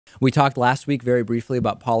We talked last week very briefly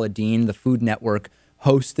about Paula Deen, the Food Network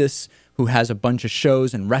hostess who has a bunch of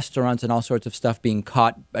shows and restaurants and all sorts of stuff, being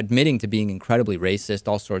caught admitting to being incredibly racist,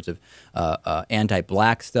 all sorts of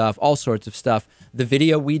anti-black stuff, all sorts of stuff. The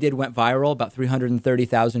video we did went viral, about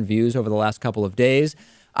 330,000 views over the last couple of days.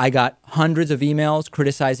 I got hundreds of emails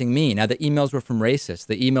criticizing me. Now, the emails were from racists.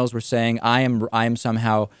 The emails were saying I am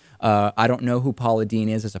somehow, I don't know who Paula Deen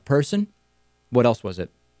is as a person. What else was it?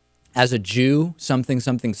 As a Jew, something,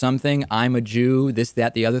 something, something. I'm a Jew, this,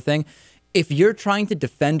 that, the other thing. If you're trying to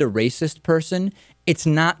defend a racist person, it's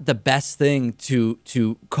not the best thing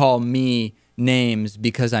to call me names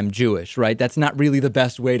because I'm Jewish, right? That's not really the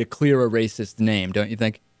best way to clear a racist name, don't you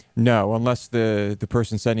think? No, unless the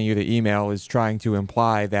person sending you the email is trying to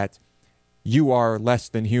imply that you are less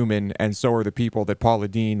than human and so are the people that Paula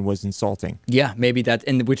Deen was insulting. Yeah, maybe that,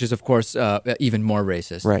 and which is, of course, even more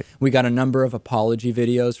racist. Right. We got a number of apology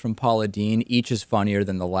videos from Paula Deen. Each is funnier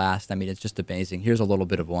than the last. I mean, it's just amazing. Here's a little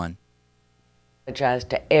bit of one. Apologize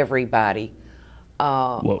to everybody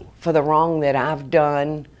for the wrong that I've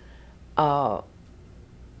done. I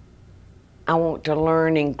want to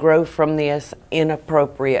learn and grow from this.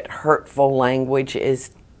 Inappropriate, hurtful language is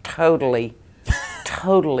totally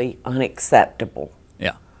unacceptable.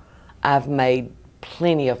 Yeah. I've made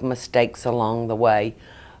plenty of mistakes along the way,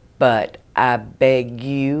 but I beg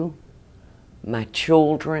you, my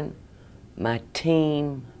children, my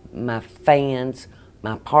team, my fans,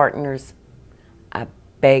 my partners, I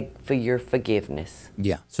beg for your forgiveness.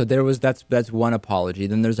 Yeah. So that's one apology.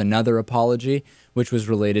 Then there's another apology, which was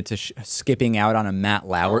related to skipping out on a Matt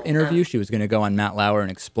Lauer interview. She was going to go on Matt Lauer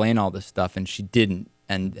and explain all this stuff, and she didn't.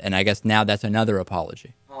 And I guess now that's another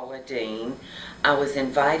apology. Paula Deen, I was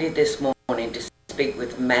invited this morning to speak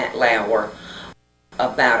with Matt Lauer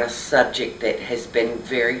about a subject that has been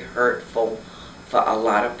very hurtful for a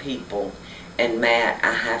lot of people. And Matt,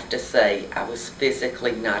 I have to say, I was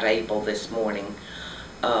physically not able this morning.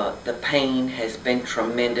 The pain has been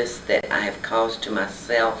tremendous that I have caused to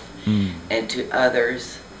myself and to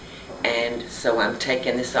others. And so I'm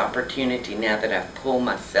taking this opportunity now that I've pulled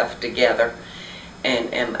myself together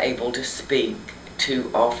and am able to speak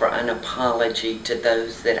to offer an apology to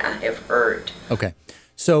those that I have hurt. Okay.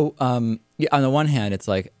 So yeah, on the one hand, it's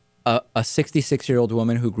like a 66-year-old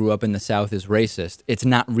woman who grew up in the South is racist. It's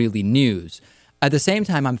not really news. At the same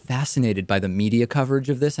time, I'm fascinated by the media coverage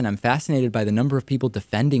of this, and I'm fascinated by the number of people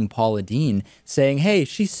defending Paula Deen, saying, hey,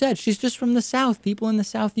 she said she's just from the South. People in the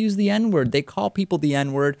South use the N-word. They call people the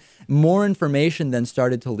N-word. More information then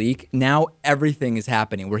started to leak. Now everything is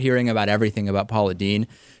happening. We're hearing about everything about Paula Deen.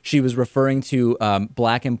 She was referring to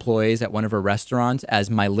black employees at one of her restaurants as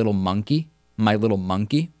my little monkey. My little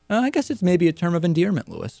monkey. I guess it's maybe a term of endearment,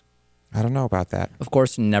 Louis. I don't know about that. Of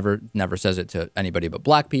course, never says it to anybody but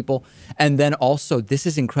black people. And then also, this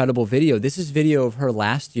is incredible video. This is video of her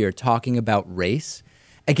last year talking about race.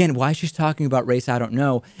 Again, why she's talking about race, I don't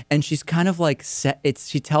know. And she's kind of like,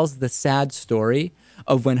 she tells the sad story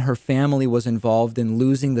of when her family was involved in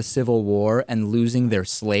losing the Civil War and losing their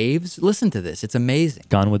slaves. Listen to this. It's amazing.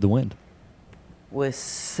 Gone with the Wind. Was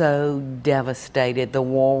so devastated. The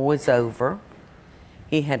war was over.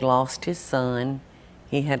 He had lost his son.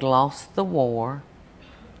 He had lost the war,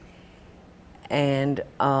 and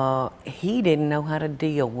he didn't know how to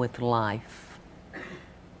deal with life.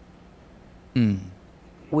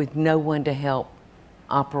 With no one to help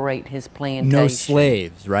operate his plantation. No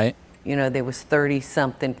slaves, right? You know, there was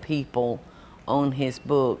 30-something people on his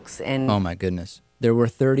books, and oh my goodness, there were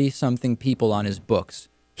 30-something people on his books.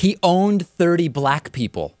 He owned 30 black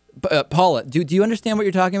people. Paula, do you understand what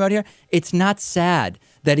you're talking about here? It's not sad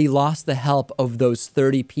that he lost the help of those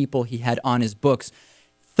 30 people he had on his books.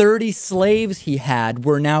 30 slaves he had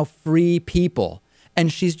were now free people.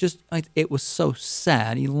 And she's just like, it was so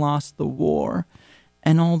sad. He lost the war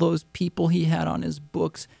and all those people he had on his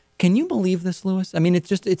books. Can you believe this, Louis? I mean,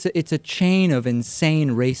 it's a chain of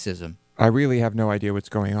insane racism. I really have no idea what's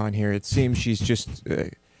going on here. It seems she's just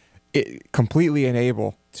completely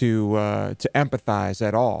unable to empathize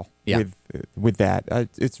at all with that.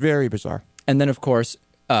 It's very bizarre. And then, of course,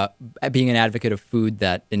 being an advocate of food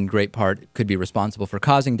that in great part could be responsible for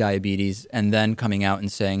causing diabetes, and then coming out and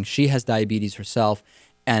saying she has diabetes herself,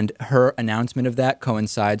 and her announcement of that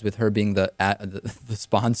coincides with her being the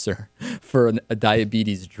sponsor for a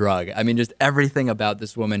diabetes drug. I mean, just everything about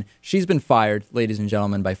this woman. She's been fired, ladies and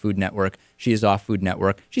gentlemen, by Food Network. She is off Food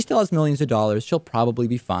Network. She still has millions of dollars. She'll probably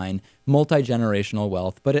be fine. Multi-generational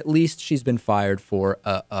wealth. But at least she's been fired for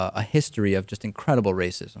a history of just incredible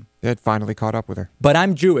racism. It finally caught up with her. But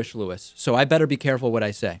I'm Jewish, Louis, so I better be careful what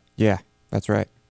I say. Yeah, that's right.